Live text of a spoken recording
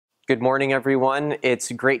Good morning, everyone.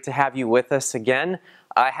 It's great to have you with us again.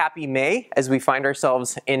 Happy May as we find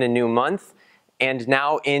ourselves in a new month and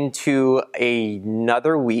now into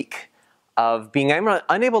another week of being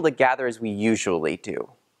unable to gather as we usually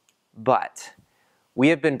do. But we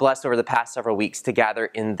have been blessed over the past several weeks to gather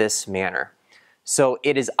in this manner. So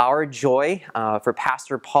it is our joy for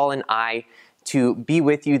Pastor Paul and I to be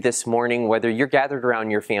with you this morning, whether you're gathered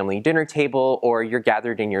around your family dinner table or you're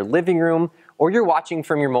gathered in your living room or you're watching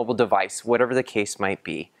from your mobile device, whatever the case might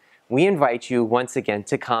be. We invite you once again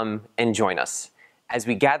to come and join us as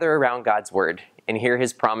we gather around God's Word and hear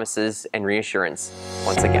His promises and reassurance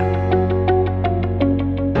once again.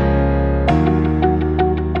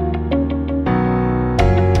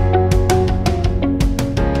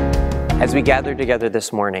 As we gather together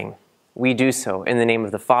this morning, we do so in the name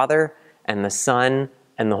of the Father, and the Son,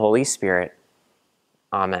 and the Holy Spirit.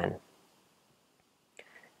 Amen.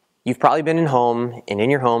 You've probably been in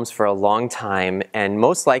your homes for a long time, and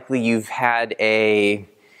most likely you've had a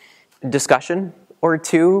discussion or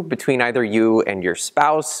two between either you and your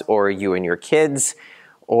spouse, or you and your kids,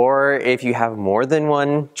 or if you have more than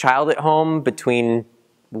one child at home, between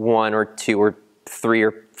one or two or three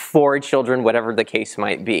or four children, whatever the case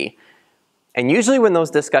might be. And usually when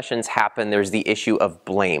those discussions happen, there's the issue of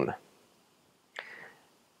blame.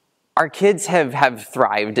 Our kids have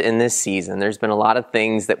thrived in this season. There's been a lot of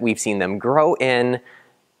things that we've seen them grow in,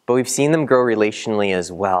 but we've seen them grow relationally as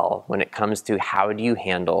well when it comes to how do you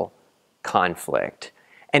handle conflict.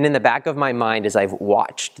 And in the back of my mind, as I've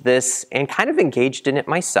watched this and kind of engaged in it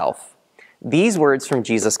myself, these words from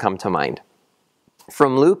Jesus come to mind.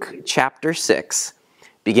 From Luke chapter 6,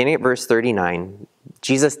 beginning at verse 39,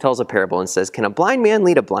 Jesus tells a parable and says, "Can a blind man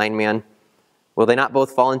lead a blind man? Will they not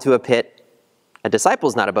both fall into a pit? A disciple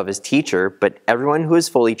is not above his teacher, but everyone who is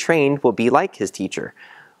fully trained will be like his teacher.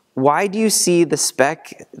 Why do you see the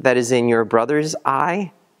speck that is in your brother's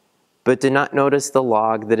eye, but do not notice the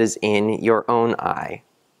log that is in your own eye?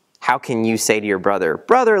 How can you say to your brother,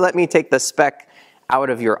 'Brother, let me take the speck out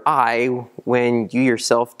of your eye,' when you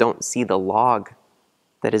yourself don't see the log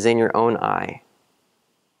that is in your own eye?"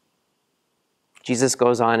 Jesus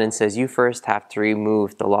goes on and says, you first have to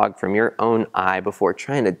remove the log from your own eye before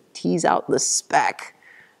trying to tease out the speck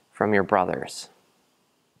from your brother's.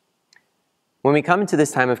 When we come into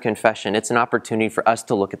this time of confession, it's an opportunity for us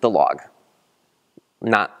to look at the log,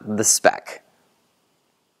 not the speck.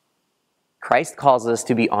 Christ calls us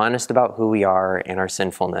to be honest about who we are and our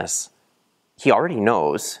sinfulness. He already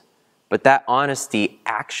knows, but that honesty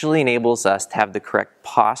actually enables us to have the correct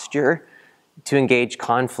posture to engage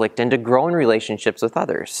conflict and to grow in relationships with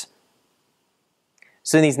others.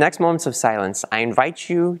 So in these next moments of silence, I invite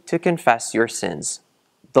you to confess your sins,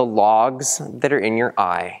 the logs that are in your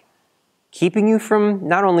eye, keeping you from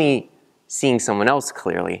not only seeing someone else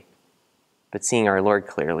clearly, but seeing our Lord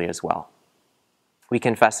clearly as well. We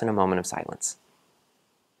confess in a moment of silence.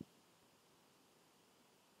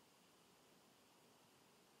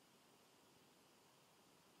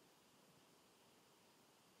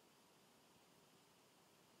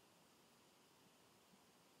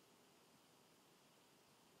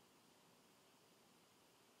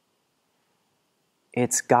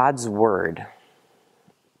 It's God's Word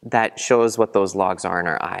that shows what those logs are in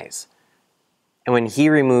our eyes. And when He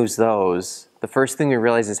removes those, the first thing we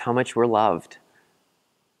realize is how much we're loved.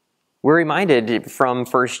 We're reminded from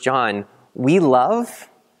 1 John, we love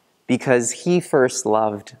because He first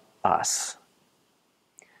loved us.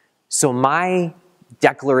 So my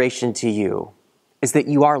declaration to you is that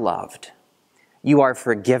you are loved. You are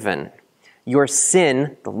forgiven. Your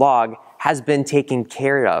sin, the log, has been taken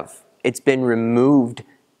care of. It's been removed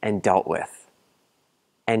and dealt with.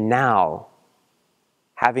 And now,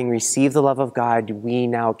 having received the love of God, we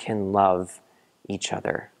now can love each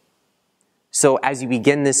other. So as you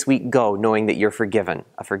begin this week, go knowing that you're forgiven,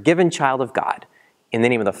 a forgiven child of God. In the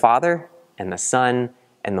name of the Father, and the Son,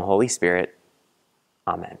 and the Holy Spirit.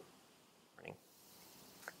 Amen.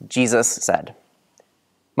 Jesus said,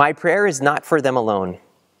 "My prayer is not for them alone.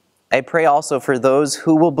 I pray also for those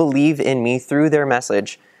who will believe in me through their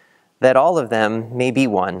message, that all of them may be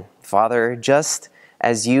one. Father, just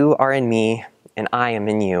as you are in me and I am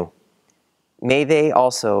in you, may they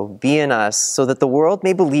also be in us, so that the world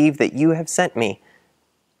may believe that you have sent me.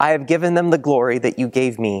 I have given them the glory that you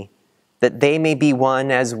gave me, that they may be one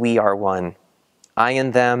as we are one, I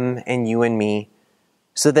in them and you in me,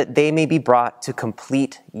 so that they may be brought to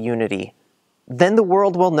complete unity. Then the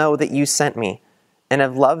world will know that you sent me and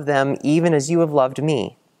have loved them even as you have loved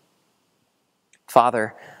me.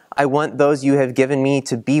 Father, I want those you have given me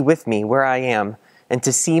to be with me where I am and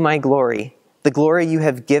to see my glory, the glory you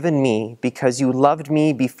have given me because you loved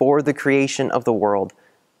me before the creation of the world.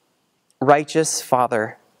 Righteous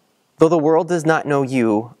Father, though the world does not know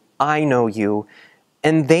you, I know you,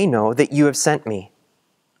 and they know that you have sent me.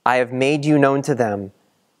 I have made you known to them,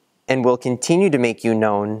 and will continue to make you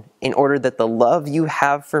known, in order that the love you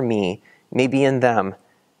have for me may be in them,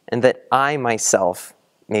 and that I myself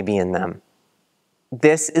may be in them.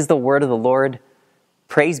 This is the word of the Lord.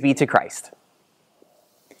 Praise be to Christ.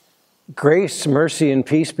 Grace, mercy, and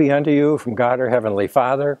peace be unto you from God our Heavenly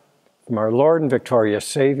Father, from our Lord and victorious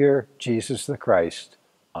Savior, Jesus the Christ.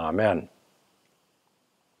 Amen.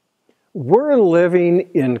 We're living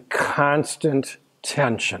in constant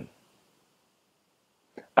tension.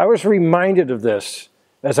 I was reminded of this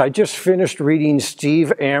as I just finished reading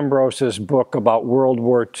Steve Ambrose's book about World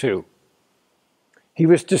War II. He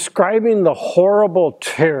was describing the horrible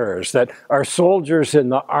terrors that our soldiers in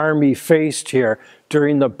the Army faced here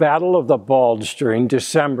during the Battle of the Bulge during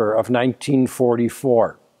December of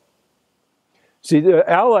 1944. See, the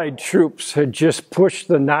Allied troops had just pushed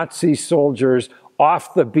the Nazi soldiers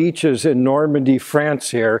off the beaches in Normandy,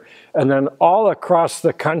 France here, and then all across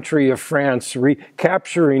the country of France,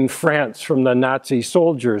 recapturing France from the Nazi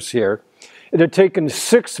soldiers here. It had taken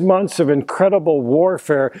 6 months of incredible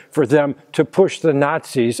warfare for them to push the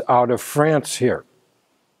Nazis out of France here.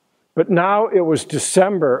 But now it was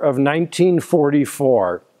December of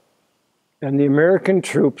 1944, and the American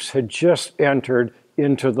troops had just entered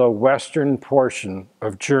into the western portion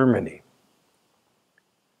of Germany.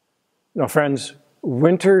 Now, friends,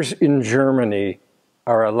 winters in Germany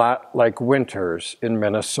are a lot like winters in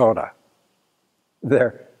Minnesota.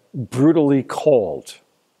 They're brutally cold.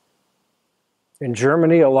 In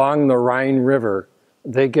Germany, along the Rhine River,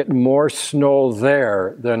 they get more snow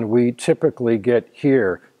there than we typically get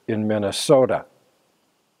here in Minnesota.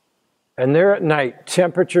 And there at night,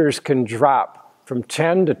 temperatures can drop from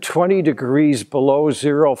 10 to 20 degrees below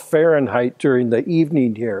 0 Fahrenheit during the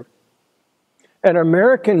evening here. And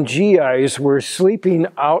American GIs were sleeping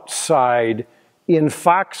outside in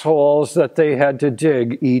foxholes that they had to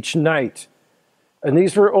dig each night. And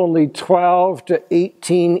these were only 12 to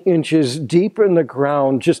 18 inches deep in the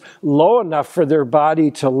ground, just low enough for their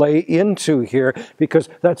body to lay into here, because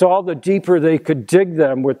that's all the deeper they could dig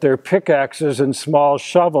them with their pickaxes and small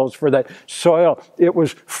shovels for that soil. It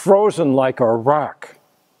was frozen like a rock.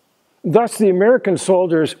 Thus, the American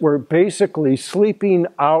soldiers were basically sleeping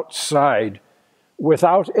outside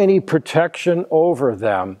without any protection over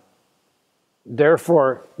them.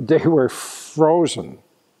 Therefore, they were frozen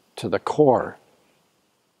to the core.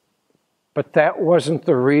 But that wasn't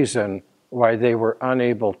the reason why they were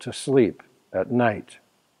unable to sleep at night.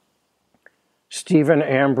 Stephen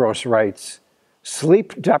Ambrose writes,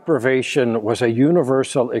 sleep deprivation was a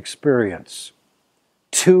universal experience.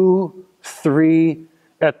 2, 3,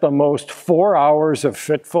 at the most 4 hours of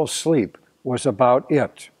fitful sleep was about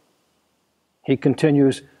it. He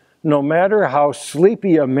continues, no matter how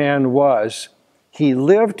sleepy a man was, he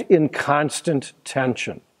lived in constant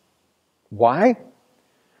tension. Why?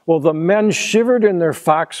 Well, the men shivered in their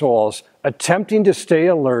foxholes, attempting to stay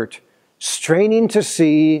alert, straining to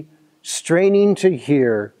see, straining to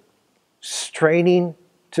hear, straining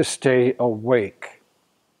to stay awake.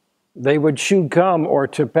 They would chew gum or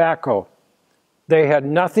tobacco. They had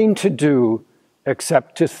nothing to do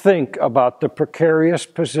except to think about the precarious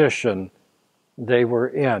position they were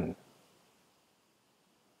in.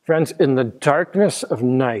 Friends, in the darkness of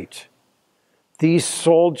night, these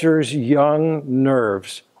soldiers' young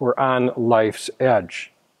nerves were on life's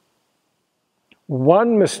edge.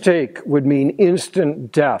 One mistake would mean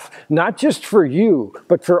instant death, not just for you,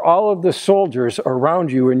 but for all of the soldiers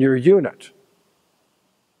around you in your unit.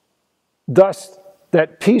 Thus,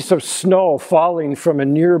 that piece of snow falling from a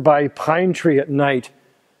nearby pine tree at night,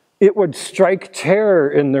 it would strike terror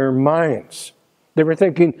in their minds. They were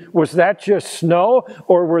thinking, was that just snow,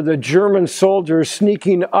 or were the German soldiers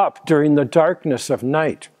sneaking up during the darkness of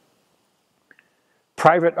night?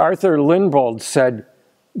 Private Arthur Lindbold said,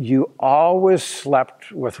 you always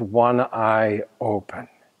slept with one eye open.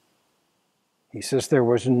 He says there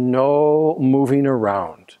was no moving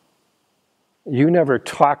around. You never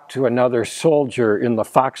talked to another soldier in the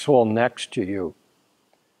foxhole next to you,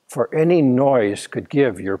 for any noise could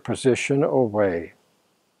give your position away.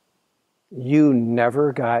 You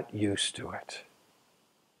never got used to it.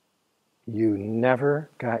 You never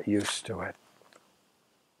got used to it.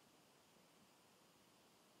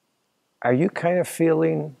 Are you kind of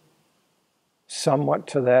feeling somewhat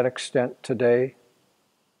to that extent today?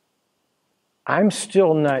 I'm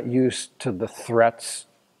still not used to the threats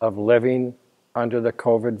of living under the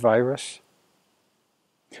COVID virus.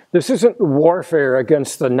 This isn't warfare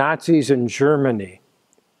against the Nazis in Germany,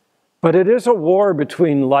 but it is a war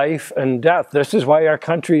between life and death. This is why our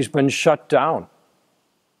country's been shut down.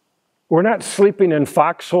 We're not sleeping in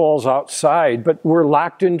foxholes outside, but we're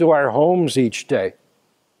locked into our homes each day.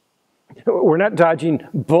 We're not dodging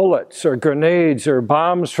bullets or grenades or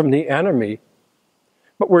bombs from the enemy,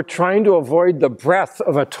 but we're trying to avoid the breath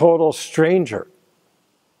of a total stranger.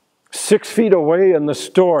 6 feet away in the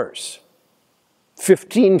stores,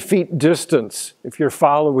 15 feet distance if you're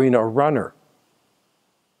following a runner.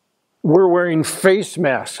 We're wearing face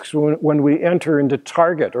masks when we enter into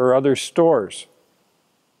Target or other stores.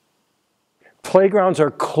 Playgrounds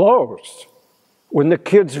are closed when the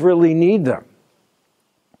kids really need them.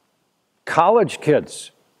 College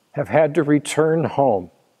kids have had to return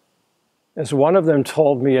home. As one of them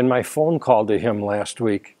told me in my phone call to him last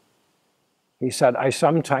week, he said, I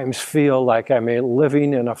sometimes feel like I'm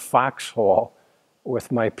living in a foxhole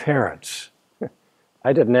with my parents.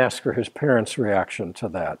 I didn't ask for his parents' reaction to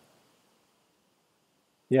that.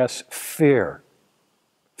 Yes, fear.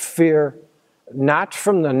 Fear, not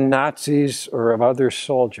from the Nazis or of other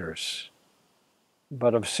soldiers,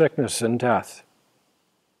 but of sickness and death,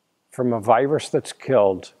 from a virus that's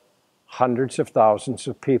killed hundreds of thousands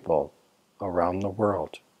of people around the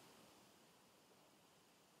world.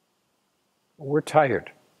 We're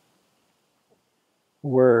tired.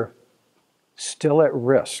 We're still at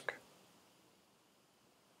risk.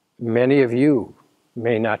 Many of you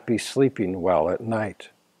may not be sleeping well at night.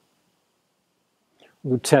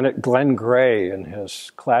 Lieutenant Glenn Gray, in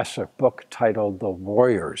his classic book titled The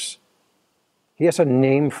Warriors, he has a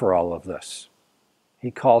name for all of this. He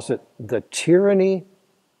calls it the tyranny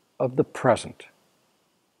of the present.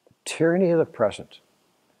 The tyranny of the present.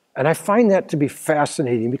 And I find that to be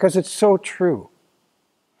fascinating because it's so true.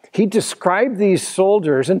 He described these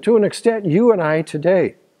soldiers, and to an extent, you and I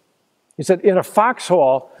today. He said, in a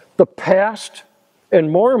foxhole, the past,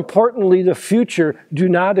 and more importantly, the future, do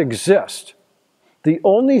not exist. The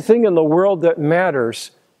only thing in the world that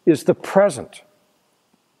matters is the present.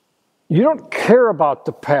 You don't care about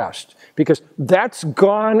the past because that's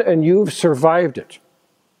gone and you've survived it.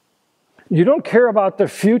 You don't care about the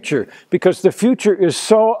future because the future is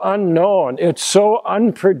so unknown. It's so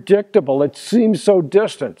unpredictable. It seems so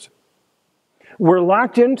distant. We're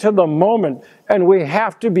locked into the moment, and we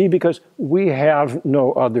have to be because we have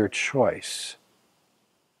no other choice.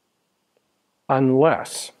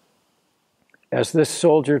 Unless, as this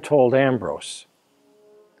soldier told Ambrose,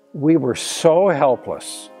 we were so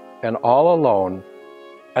helpless and all alone,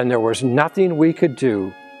 and there was nothing we could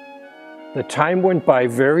do. The time went by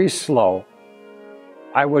very slow.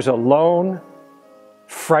 I was alone,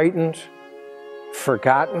 frightened,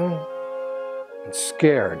 forgotten, and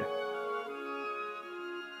scared.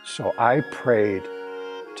 So I prayed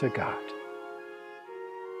to God.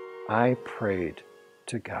 I prayed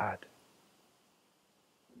to God.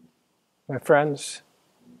 My friends,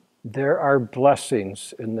 there are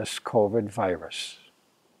blessings in this COVID virus.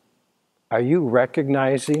 Are you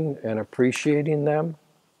recognizing and appreciating them?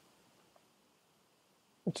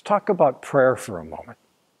 Let's talk about prayer for a moment.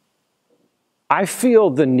 I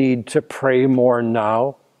feel the need to pray more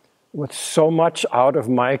now with so much out of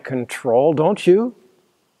my control, don't you?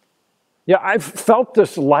 Yeah, I've felt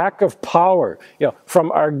this lack of power,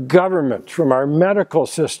 from our government, from our medical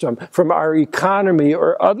system, from our economy,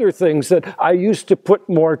 or other things that I used to put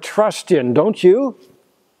more trust in, don't you?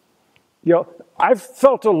 I've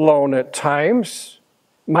felt alone at times.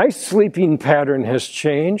 My sleeping pattern has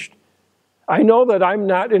changed. I know that I'm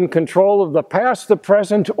not in control of the past, the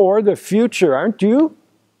present, or the future, aren't you?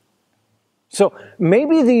 So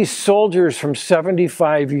maybe these soldiers from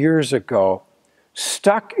 75 years ago,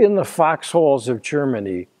 stuck in the foxholes of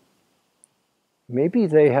Germany, maybe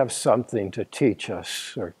they have something to teach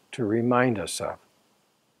us or to remind us of.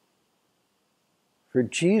 For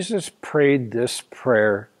Jesus prayed this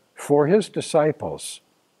prayer for his disciples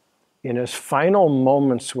in his final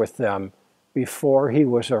moments with them before he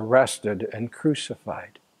was arrested and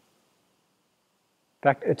crucified. In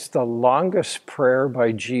fact, it's the longest prayer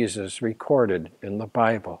by Jesus recorded in the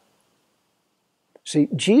Bible. See,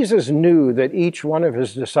 Jesus knew that each one of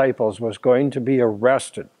his disciples was going to be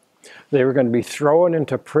arrested. They were going to be thrown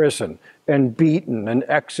into prison and beaten and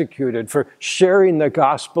executed for sharing the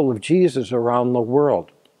gospel of Jesus around the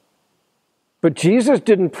world. But Jesus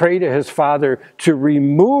didn't pray to his Father to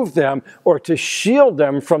remove them or to shield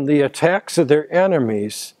them from the attacks of their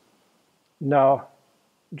enemies. No,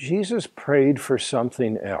 Jesus prayed for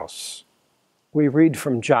something else. We read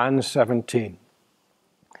from John 17.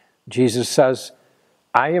 Jesus says,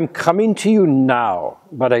 I am coming to you now,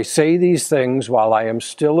 but I say these things while I am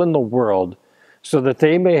still in the world, so that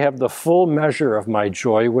they may have the full measure of my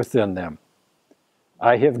joy within them.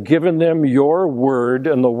 I have given them your word,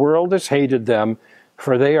 and the world has hated them,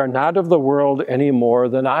 for they are not of the world any more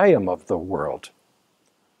than I am of the world.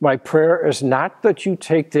 My prayer is not that you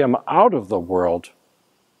take them out of the world,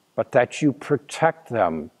 but that you protect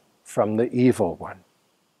them from the evil one.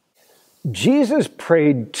 Jesus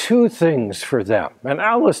prayed two things for them, and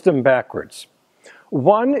I'll list them backwards.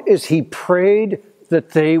 One is he prayed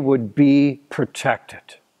that they would be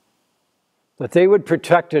protected, that they would be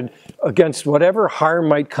protected against whatever harm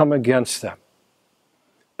might come against them.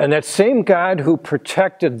 And that same God who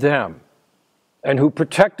protected them and who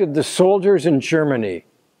protected the soldiers in Germany,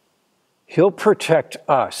 he'll protect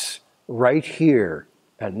us right here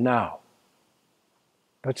and now.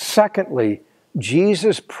 But secondly,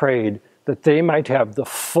 Jesus prayed that they might have the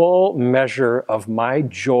full measure of my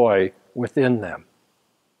joy within them.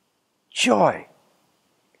 Joy,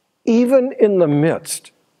 even in the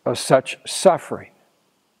midst of such suffering.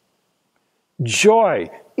 Joy,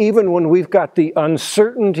 even when we've got the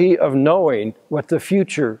uncertainty of knowing what the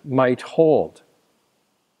future might hold.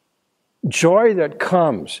 Joy that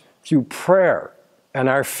comes through prayer and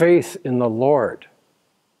our faith in the Lord.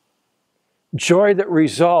 Joy that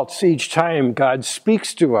results each time God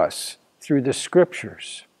speaks to us through the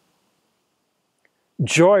Scriptures.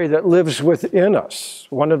 Joy that lives within us,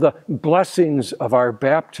 one of the blessings of our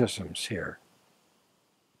baptisms here.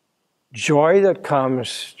 Joy that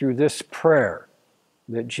comes through this prayer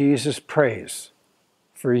that Jesus prays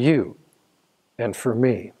for you and for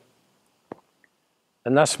me.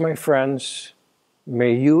 And thus, my friends,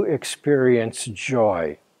 may you experience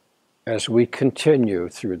joy as we continue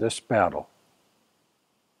through this battle.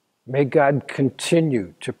 May God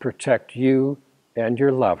continue to protect you and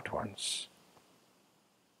your loved ones.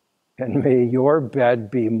 And may your bed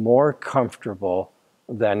be more comfortable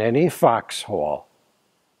than any foxhole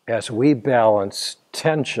as we balance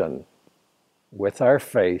tension with our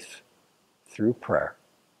faith through prayer.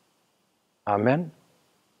 Amen.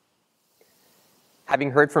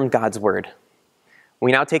 Having heard from God's word,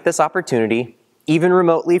 we now take this opportunity, even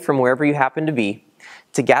remotely from wherever you happen to be,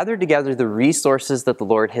 to gather together the resources that the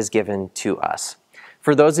Lord has given to us.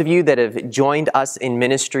 For those of you that have joined us in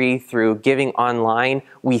ministry through giving online,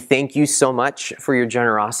 we thank you so much for your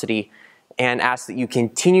generosity and ask that you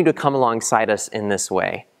continue to come alongside us in this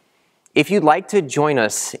way. If you'd like to join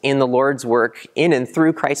us in the Lord's work in and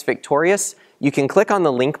through Christ Victorious, you can click on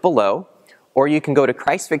the link below, or you can go to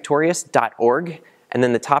christvictorious.org, and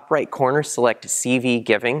then the top right corner, select CV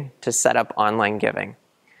Giving to set up online giving.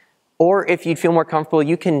 Or if you'd feel more comfortable,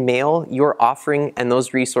 you can mail your offering and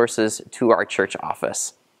those resources to our church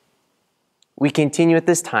office. We continue at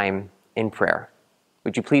this time in prayer.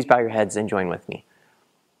 Would you please bow your heads and join with me?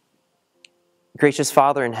 Gracious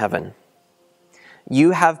Father in heaven,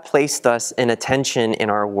 you have placed us in a tension in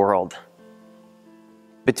our world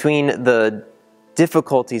between the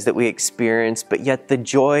difficulties that we experience, but yet the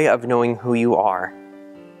joy of knowing who you are.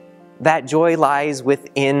 That joy lies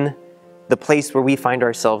within the place where we find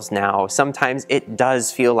ourselves now. Sometimes it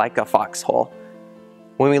does feel like a foxhole.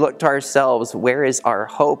 When we look to ourselves, where is our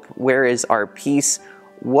hope? Where is our peace?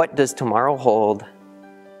 What does tomorrow hold?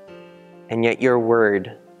 And yet your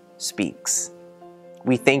word speaks.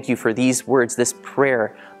 We thank you for these words, this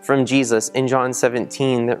prayer from Jesus in John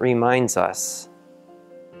 17 that reminds us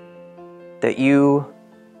that you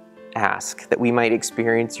ask that we might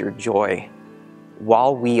experience your joy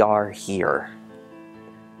while we are here.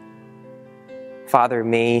 Father,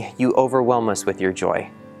 may you overwhelm us with your joy,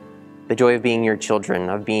 the joy of being your children,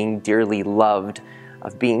 of being dearly loved,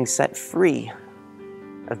 of being set free,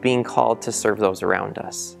 of being called to serve those around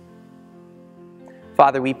us.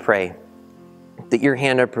 Father, we pray that your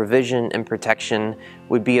hand of provision and protection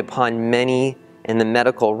would be upon many in the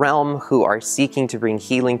medical realm who are seeking to bring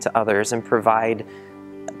healing to others and provide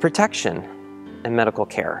protection and medical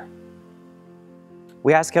care.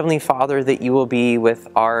 We ask, Heavenly Father, that you will be with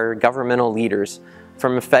our governmental leaders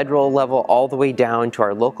from a federal level all the way down to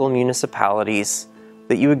our local municipalities,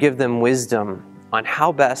 that you would give them wisdom on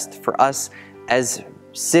how best for us as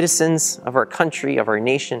citizens of our country, of our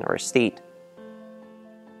nation, our state,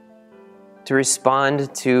 to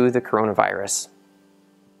respond to the coronavirus.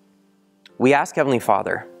 We ask, Heavenly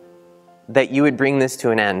Father, that you would bring this to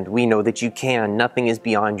an end. We know that you can. Nothing is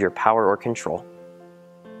beyond your power or control.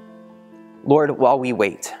 Lord, while we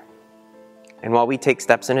wait and while we take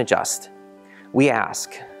steps and adjust, we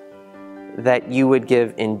ask that you would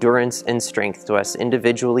give endurance and strength to us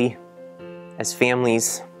individually, as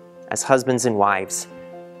families, as husbands and wives,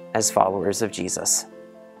 as followers of Jesus.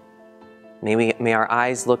 May our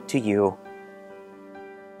eyes look to you,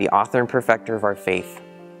 the author and perfecter of our faith,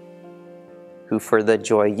 who for the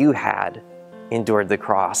joy you had endured the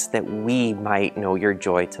cross, that we might know your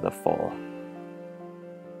joy to the full.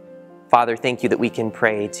 Father, thank you that we can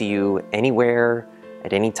pray to you anywhere,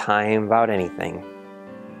 at any time, about anything.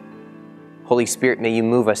 Holy Spirit, may you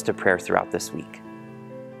move us to prayer throughout this week.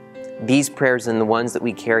 These prayers and the ones that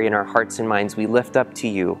we carry in our hearts and minds, we lift up to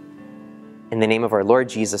you in the name of our Lord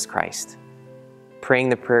Jesus Christ, praying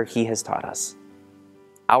the prayer he has taught us.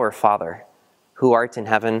 Our Father, who art in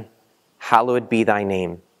heaven, hallowed be thy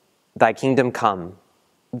name. Thy kingdom come,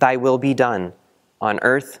 thy will be done, on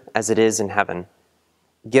earth as it is in heaven.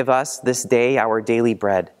 Give us this day our daily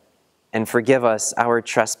bread, and forgive us our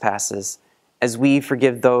trespasses, as we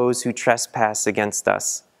forgive those who trespass against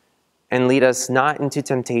us. And lead us not into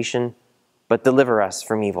temptation, but deliver us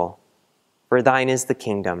from evil. For thine is the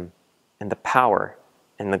kingdom, and the power,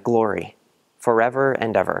 and the glory, forever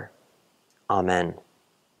and ever. Amen.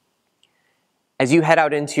 As you head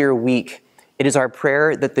out into your week, it is our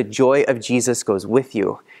prayer that the joy of Jesus goes with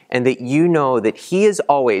you, and that you know that he is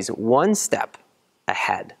always one step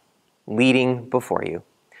ahead, leading before you.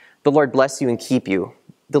 The Lord bless you and keep you.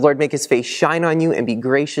 The Lord make his face shine on you and be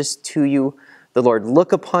gracious to you. The Lord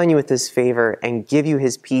look upon you with his favor and give you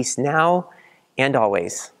his peace now and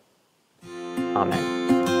always. Amen.